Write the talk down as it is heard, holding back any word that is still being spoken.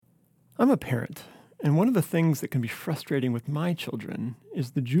I'm a parent, and one of the things that can be frustrating with my children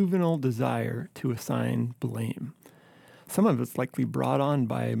is the juvenile desire to assign blame. Some of it's likely brought on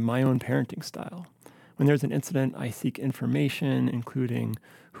by my own parenting style. When there's an incident, I seek information, including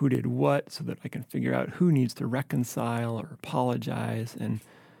who did what, so that I can figure out who needs to reconcile or apologize, and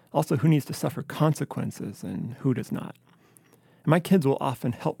also who needs to suffer consequences and who does not. And my kids will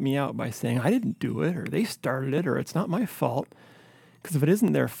often help me out by saying, I didn't do it, or they started it, or it's not my fault. Because if it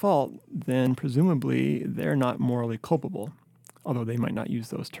isn't their fault, then presumably they're not morally culpable, although they might not use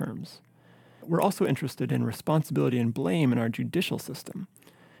those terms. We're also interested in responsibility and blame in our judicial system.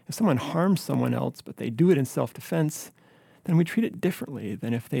 If someone harms someone else, but they do it in self-defense, then we treat it differently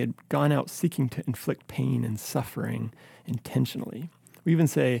than if they had gone out seeking to inflict pain and suffering intentionally. We even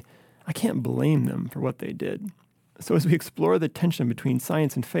say, I can't blame them for what they did. So as we explore the tension between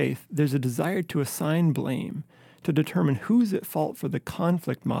science and faith, there's a desire to assign blame, to determine who's at fault for the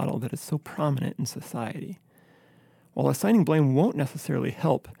conflict model that is so prominent in society. While assigning blame won't necessarily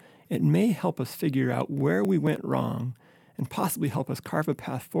help, it may help us figure out where we went wrong and possibly help us carve a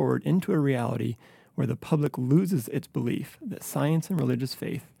path forward into a reality where the public loses its belief that science and religious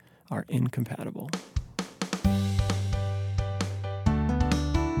faith are incompatible.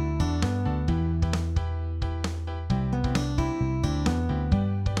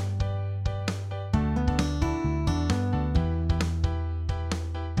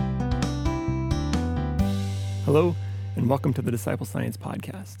 Hello, and welcome to the Disciple Science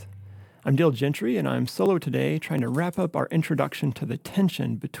Podcast. I'm Dale Gentry, and I'm solo today trying to wrap up our introduction to the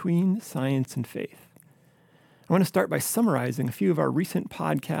tension between science and faith. I want to start by summarizing a few of our recent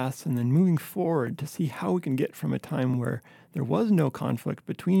podcasts and then moving forward to see how we can get from a time where there was no conflict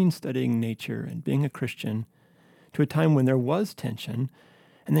between studying nature and being a Christian to a time when there was tension,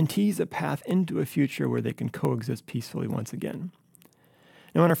 and then tease a path into a future where they can coexist peacefully once again.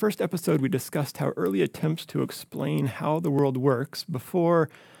 Now, in our first episode, we discussed how early attempts to explain how the world works before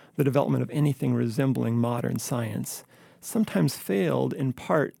the development of anything resembling modern science sometimes failed in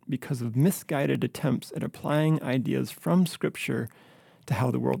part because of misguided attempts at applying ideas from Scripture to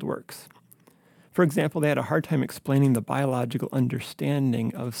how the world works. For example, they had a hard time explaining the biological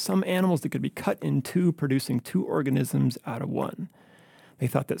understanding of some animals that could be cut in two, producing two organisms out of one. They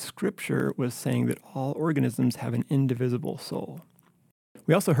thought that Scripture was saying that all organisms have an indivisible soul.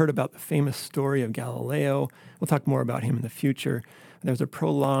 We also heard about the famous story of Galileo. We'll talk more about him in the future. There was a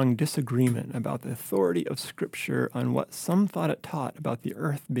prolonged disagreement about the authority of Scripture on what some thought it taught about the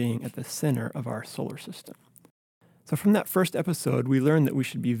Earth being at the center of our solar system. So from that first episode, we learned that we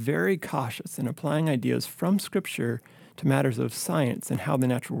should be very cautious in applying ideas from Scripture to matters of science and how the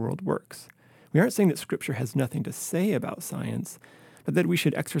natural world works. We aren't saying that Scripture has nothing to say about science, but that we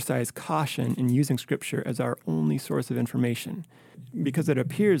should exercise caution in using Scripture as our only source of information, because it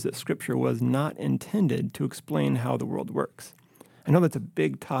appears that Scripture was not intended to explain how the world works. I know that's a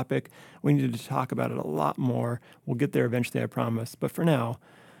big topic. We need to talk about it a lot more. We'll get there eventually, I promise. But for now,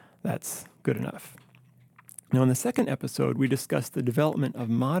 that's good enough. Now, in the second episode, we discussed the development of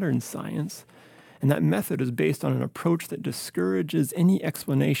modern science, and that method is based on an approach that discourages any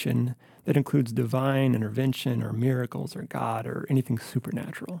explanation that includes divine intervention or miracles or God or anything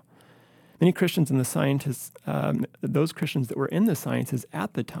supernatural. Many Christians and the scientists, those Christians that were in the sciences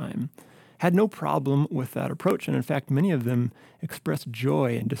at the time, had no problem with that approach. And in fact, many of them expressed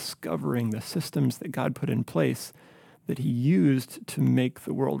joy in discovering the systems that God put in place that he used to make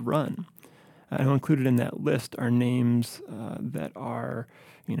the world run. And included in that list are names that are,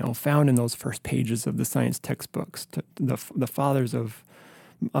 found in those first pages of the science textbooks, the fathers of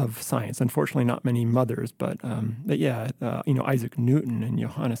science. Unfortunately, not many mothers, but Isaac Newton and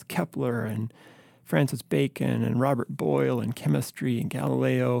Johannes Kepler and Francis Bacon and Robert Boyle and chemistry and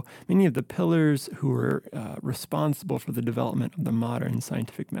Galileo, many of the pillars who were responsible for the development of the modern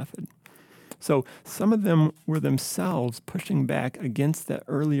scientific method. So some of them were themselves pushing back against the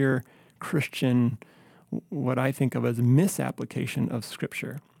earlier Christian, what I think of as misapplication of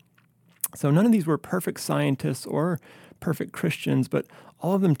Scripture. So none of these were perfect scientists or perfect Christians, but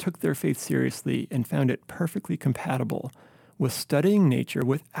all of them took their faith seriously and found it perfectly compatible with studying nature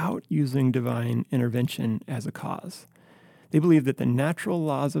without using divine intervention as a cause. They believe that the natural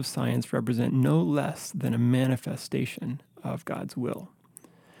laws of science represent no less than a manifestation of God's will.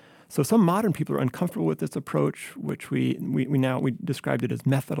 So some modern people are uncomfortable with this approach, which we described it as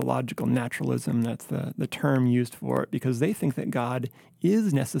methodological naturalism. That's the term used for it, because they think that God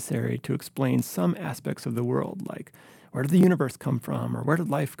is necessary to explain some aspects of the world, like where did the universe come from, or where did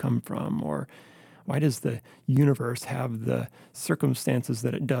life come from, or why does the universe have the circumstances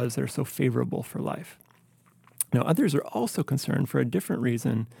that it does that are so favorable for life? Now, others are also concerned for a different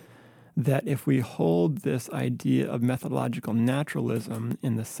reason that if we hold this idea of methodological naturalism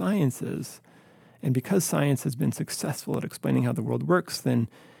in the sciences, and because science has been successful at explaining how the world works, then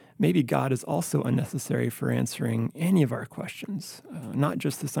maybe God is also unnecessary for answering any of our questions, not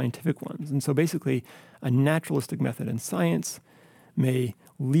just the scientific ones. And so basically, a naturalistic method in science may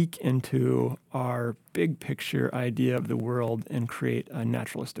leak into our big picture idea of the world and create a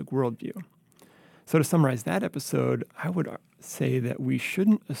naturalistic worldview. So to summarize that episode, I would say that we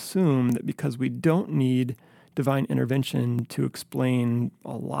shouldn't assume that because we don't need divine intervention to explain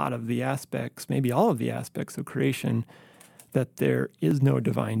a lot of the aspects, maybe all of the aspects of creation, that there is no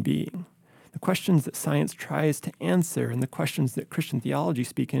divine being. The questions that science tries to answer and the questions that Christian theology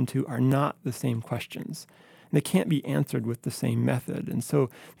speak into are not the same questions. They can't be answered with the same method. And so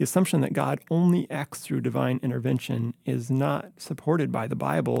the assumption that God only acts through divine intervention is not supported by the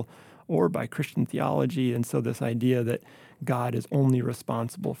Bible or by Christian theology. And so this idea that God is only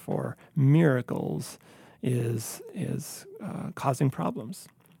responsible for miracles is causing problems.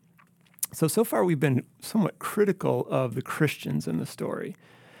 So far we've been somewhat critical of the Christians in the story.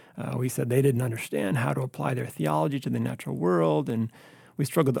 We said they didn't understand how to apply their theology to the natural world, and we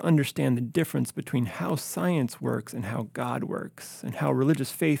struggled to understand the difference between how science works and how God works, and how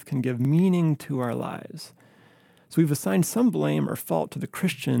religious faith can give meaning to our lives. So we've assigned some blame or fault to the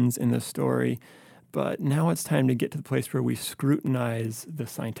Christians in this story, but now it's time to get to the place where we scrutinize the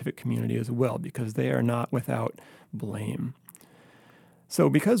scientific community as well, because they are not without blame. So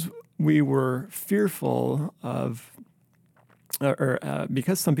because we were fearful of,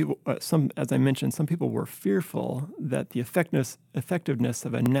 because some people, as I mentioned, some people were fearful that the effectiveness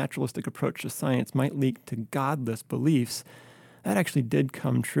of a naturalistic approach to science might leak to godless beliefs, that actually did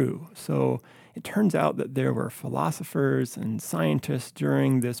come true. So it turns out that there were philosophers and scientists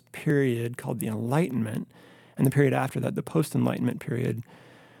during this period called the Enlightenment, and the period after that, the post-Enlightenment period,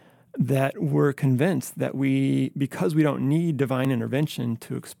 that were convinced that because we don't need divine intervention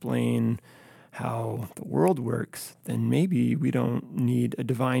to explain how the world works, then maybe we don't need a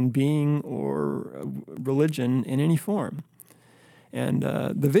divine being or a religion in any form. And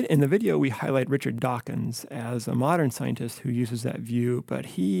in the video, we highlight Richard Dawkins as a modern scientist who uses that view, but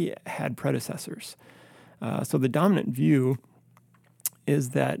he had predecessors. So the dominant view is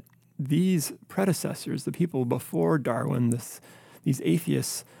that these predecessors, the people before Darwin, these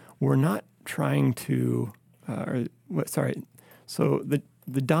atheists, were not trying to, so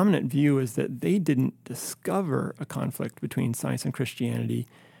the dominant view is that they didn't discover a conflict between science and Christianity.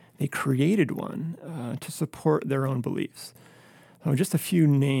 They created one to support their own beliefs. So just a few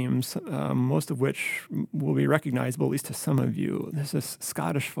names, most of which will be recognizable, at least to some of you. There's this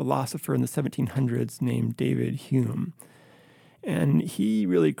Scottish philosopher in the 1700s named David Hume. And he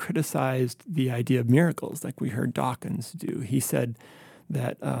really criticized the idea of miracles, like we heard Dawkins do. He said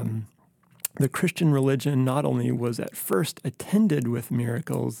that the Christian religion not only was at first attended with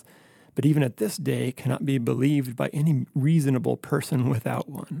miracles, but even at this day cannot be believed by any reasonable person without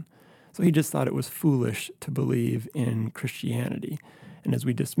one. So he just thought it was foolish to believe in Christianity. And as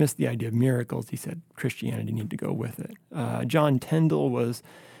we dismissed the idea of miracles, he said Christianity needed to go with it. John Tyndall was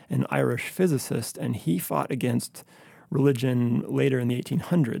an Irish physicist, and he fought against religion later in the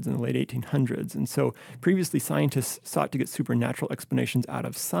 1800s, in the late 1800s. And so previously scientists sought to get supernatural explanations out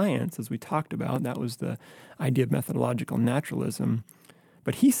of science, as we talked about. That was the idea of methodological naturalism.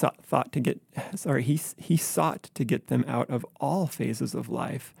 But he sought to get them out of all phases of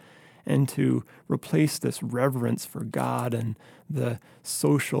life and to replace this reverence for God and the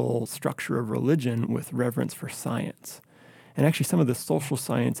social structure of religion with reverence for science. And actually some of the social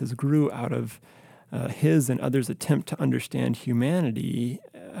sciences grew out of his and others' attempt to understand humanity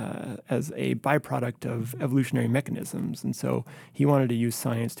as a byproduct of evolutionary mechanisms. And so he wanted to use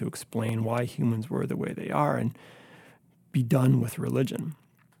science to explain why humans were the way they are and be done with religion.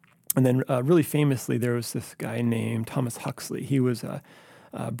 And then really famously, there was this guy named Thomas Huxley. He was a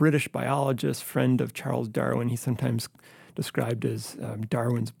British biologist, friend of Charles Darwin. He's sometimes described as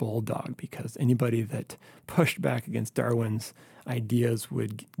Darwin's bulldog, because anybody that pushed back against Darwin's ideas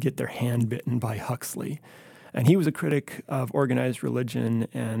would get their hand bitten by Huxley. And he was a critic of organized religion,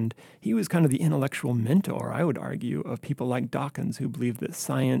 and he was kind of the intellectual mentor, I would argue, of people like Dawkins, who believed that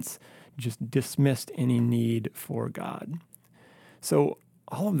science just dismissed any need for God. So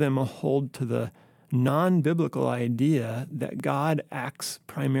all of them hold to the non-biblical idea that God acts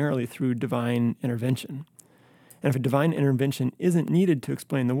primarily through divine intervention. And if a divine intervention isn't needed to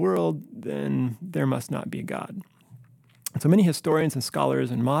explain the world, then there must not be a God. So many historians and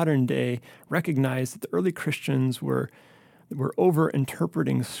scholars in modern day recognize that the early Christians were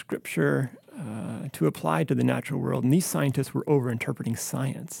over-interpreting Scripture to apply to the natural world, and these scientists were over-interpreting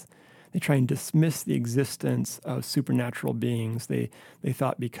science. They try and dismiss the existence of supernatural beings. They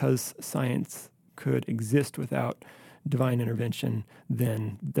thought because science could exist without divine intervention,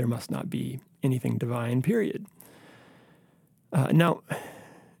 then there must not be anything divine, period. Now,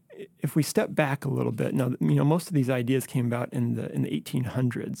 if we step back a little bit, now, most of these ideas came about in the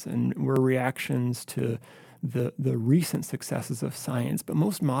 1800s and were reactions to the recent successes of science, but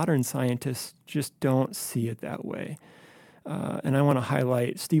most modern scientists just don't see it that way. And I want to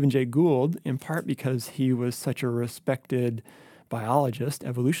highlight Stephen Jay Gould, in part because he was such a respected biologist,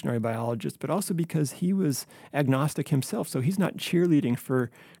 evolutionary biologist, but also because he was agnostic himself. So he's not cheerleading for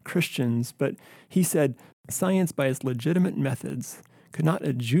Christians, but he said, science by its legitimate methods could not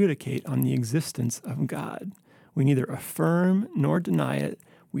adjudicate on the existence of God. We neither affirm nor deny it.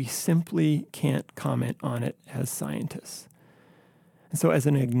 We simply can't comment on it as scientists. And so as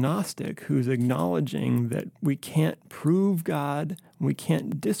an agnostic who's acknowledging that we can't prove God, we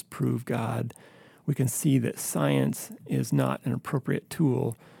can't disprove God, we can see that science is not an appropriate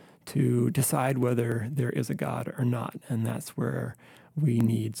tool to decide whether there is a God or not. And that's where we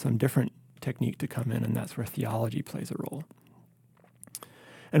need some different technique to come in, and that's where theology plays a role.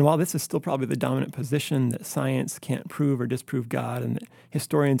 And while this is still probably the dominant position that science can't prove or disprove God, and that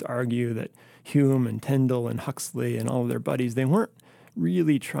historians argue that Hume and Tyndall and Huxley and all of their buddies, they weren't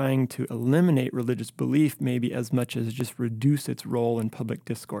really trying to eliminate religious belief maybe as much as just reduce its role in public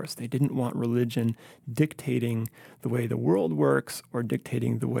discourse. They didn't want religion dictating the way the world works or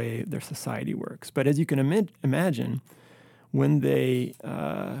dictating the way their society works. But as you can imagine, when they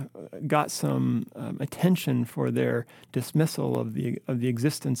got some attention for their dismissal of the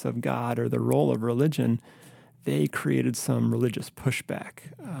existence of God or the role of religion, they created some religious pushback.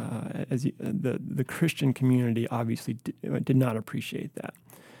 The Christian community obviously did not appreciate that.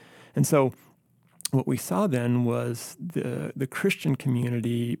 And so what we saw then was the Christian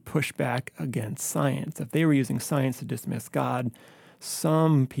community push back against science. If they were using science to dismiss God,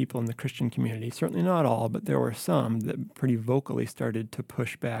 some people in the Christian community, certainly not all, but there were some that pretty vocally started to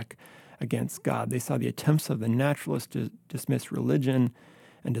push back against God. They saw the attempts of the naturalists to dismiss religion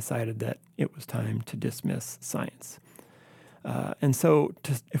and decided that it was time to dismiss science. And so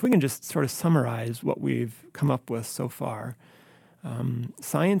if we can just sort of summarize what we've come up with so far,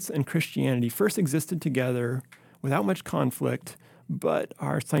 science and Christianity first existed together without much conflict, but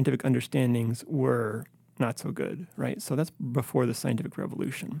our scientific understandings were not so good, right? So that's before the scientific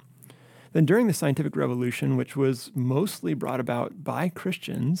revolution. Then during the scientific revolution, which was mostly brought about by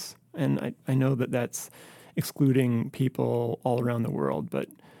Christians, and I know that that's excluding people all around the world, but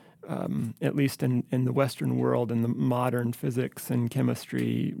at least in the Western world, in the modern physics and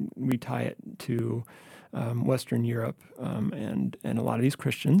chemistry, we tie it to Western Europe and a lot of these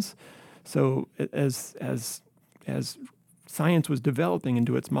Christians. So as science was developing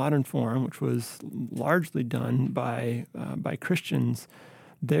into its modern form, which was largely done by Christians,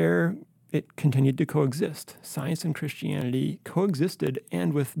 there it continued to coexist. Science and Christianity coexisted,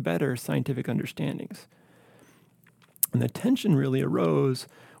 and with better scientific understandings. And the tension really arose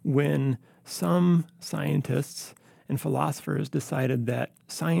when some scientists and philosophers decided that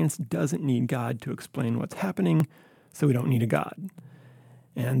science doesn't need God to explain what's happening, so we don't need a God.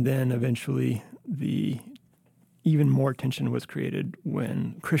 And then eventually even more tension was created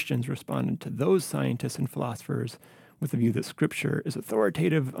when Christians responded to those scientists and philosophers with the view that Scripture is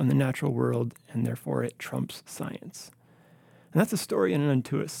authoritative on the natural world and therefore it trumps science. And that's a story in and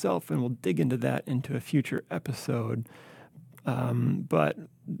unto itself, and we'll dig into that into a future episode. But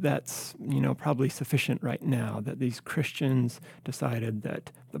that's, probably sufficient right now that these Christians decided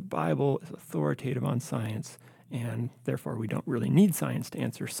that the Bible is authoritative on science, and therefore we don't really need science to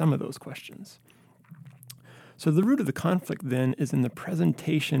answer some of those questions. So the root of the conflict then is in the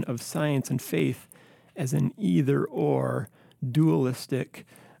presentation of science and faith as an either-or dualistic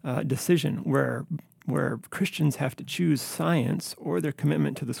decision where Christians have to choose science or their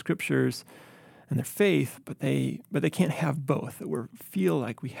commitment to the Scriptures and their faith, but they can't have both. That we feel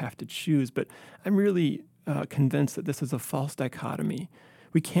like we have to choose. But I'm really convinced that this is a false dichotomy.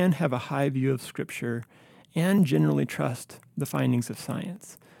 We can have a high view of Scripture and generally trust the findings of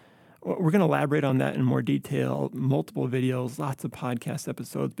science. We're going to elaborate on that in more detail, multiple videos, lots of podcast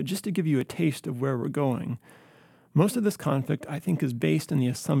episodes, but just to give you a taste of where we're going, most of this conflict, I think, is based on the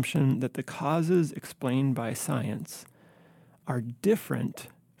assumption that the causes explained by science are different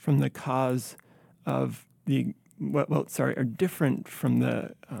from the cause of are different from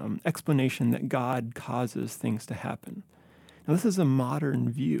the explanation that God causes things to happen. Now, this is a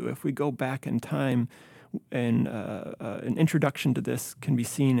modern view. If we go back in time, and an introduction to this can be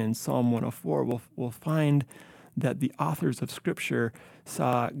seen in Psalm 104, we'll find that the authors of Scripture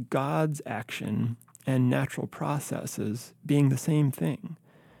saw God's action and natural processes being the same thing.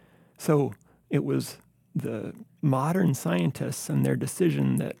 So it was the modern scientists and their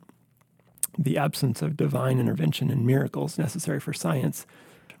decision that the absence of divine intervention and miracles necessary for science.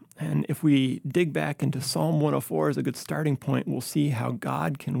 And if we dig back into Psalm 104 as a good starting point, we'll see how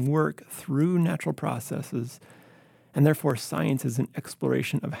God can work through natural processes, and therefore science is an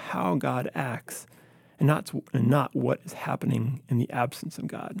exploration of how God acts and not what is happening in the absence of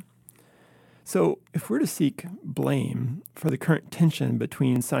God. So if we're to seek blame for the current tension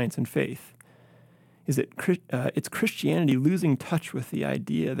between science and faith, it's Christianity losing touch with the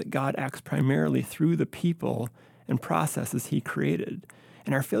idea that God acts primarily through the people and processes he created.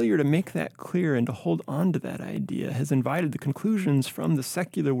 And our failure to make that clear and to hold on to that idea has invited the conclusions from the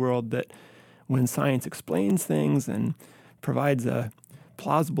secular world that when science explains things and provides a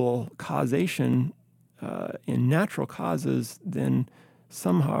plausible causation in natural causes, then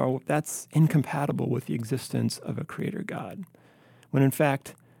somehow that's incompatible with the existence of a creator God, when in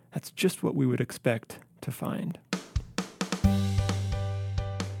fact, that's just what we would expect to find.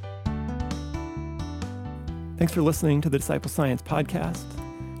 Thanks for listening to the Disciple Science Podcast.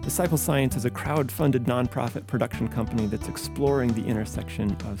 Disciple Science is a crowd-funded nonprofit production company that's exploring the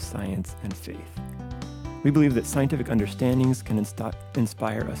intersection of science and faith. We believe that scientific understandings can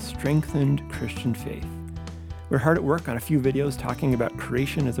inspire a strengthened Christian faith. We're hard at work on a few videos talking about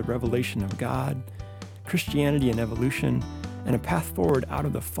creation as a revelation of God, Christianity and evolution, and a path forward out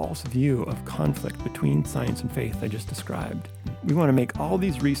of the false view of conflict between science and faith I just described. We want to make all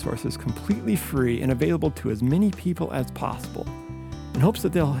these resources completely free and available to as many people as possible, in hopes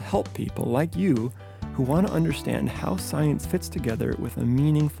that they'll help people like you who want to understand how science fits together with a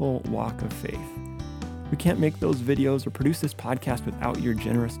meaningful walk of faith. We can't make those videos or produce this podcast without your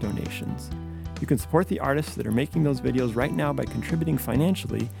generous donations. You can support the artists that are making those videos right now by contributing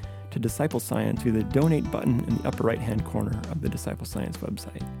financially to Disciple Science via the donate button in the upper right-hand corner of the Disciple Science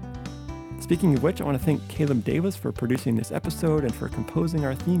website. Speaking of which, I want to thank Caleb Davis for producing this episode and for composing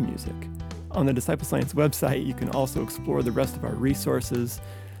our theme music. On the Disciple Science website, you can also explore the rest of our resources,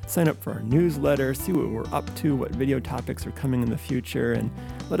 sign up for our newsletter, see what we're up to, what video topics are coming in the future, and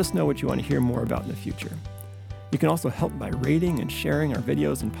let us know what you want to hear more about in the future. You can also help by rating and sharing our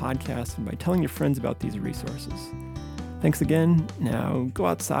videos and podcasts and by telling your friends about these resources. Thanks again. Now go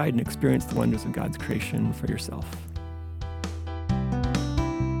outside and experience the wonders of God's creation for yourself.